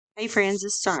Hey friends,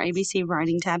 this is our ABC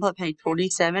writing tablet, page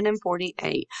 47 and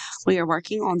 48. We are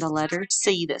working on the letter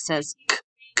C that says k,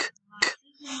 k,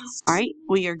 k. All right,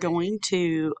 we are going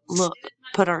to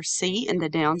put our C in the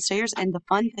downstairs, and the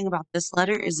fun thing about this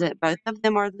letter is that both of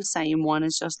them are the same. One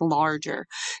is just larger.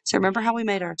 So remember how we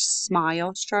made our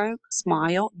smile stroke?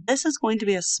 Smile. This is going to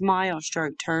be a smile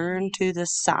stroke. Turn to the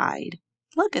side.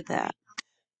 Look at that.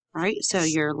 All right, so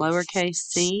your lowercase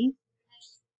c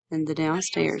in the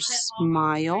downstairs.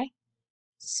 Smile.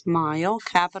 Smile.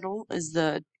 Capital is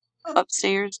the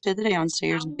upstairs to the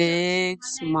downstairs. Big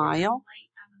smile.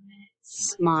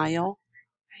 Smile.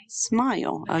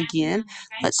 Smile. Again,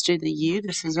 let's do the U.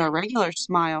 This is our regular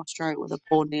smile stroke with a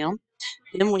pull down.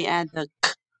 Then we add the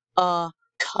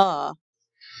k,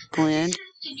 blend.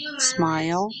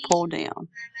 Smile, pull down.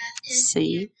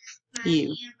 C,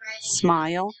 U.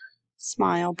 Smile,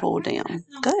 smile, pull down.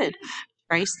 Good.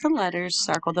 Trace the letters,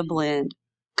 circle the blend.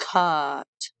 Cut.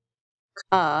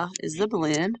 Is the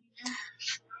blend.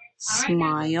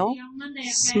 Smile,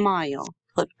 smile.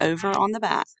 Flip over on the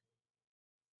back.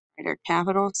 Write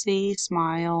capital C,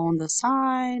 smile on the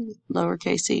side.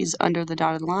 Lowercase c's under the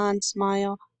dotted line.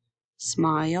 Smile,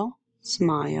 smile,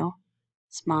 smile,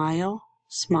 smile,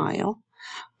 smile.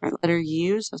 Our letter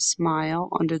U is a smile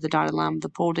under the dotted line with the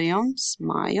pull down.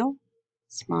 Smile,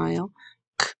 smile.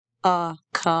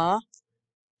 K,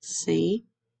 C,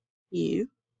 U.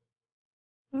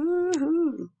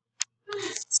 Woohoo.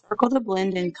 Circle the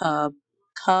blend in cub.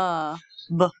 Cub.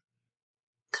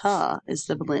 K is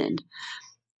the blend.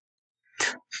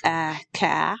 Ka,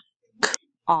 ka,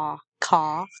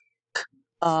 ka,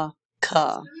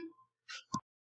 k,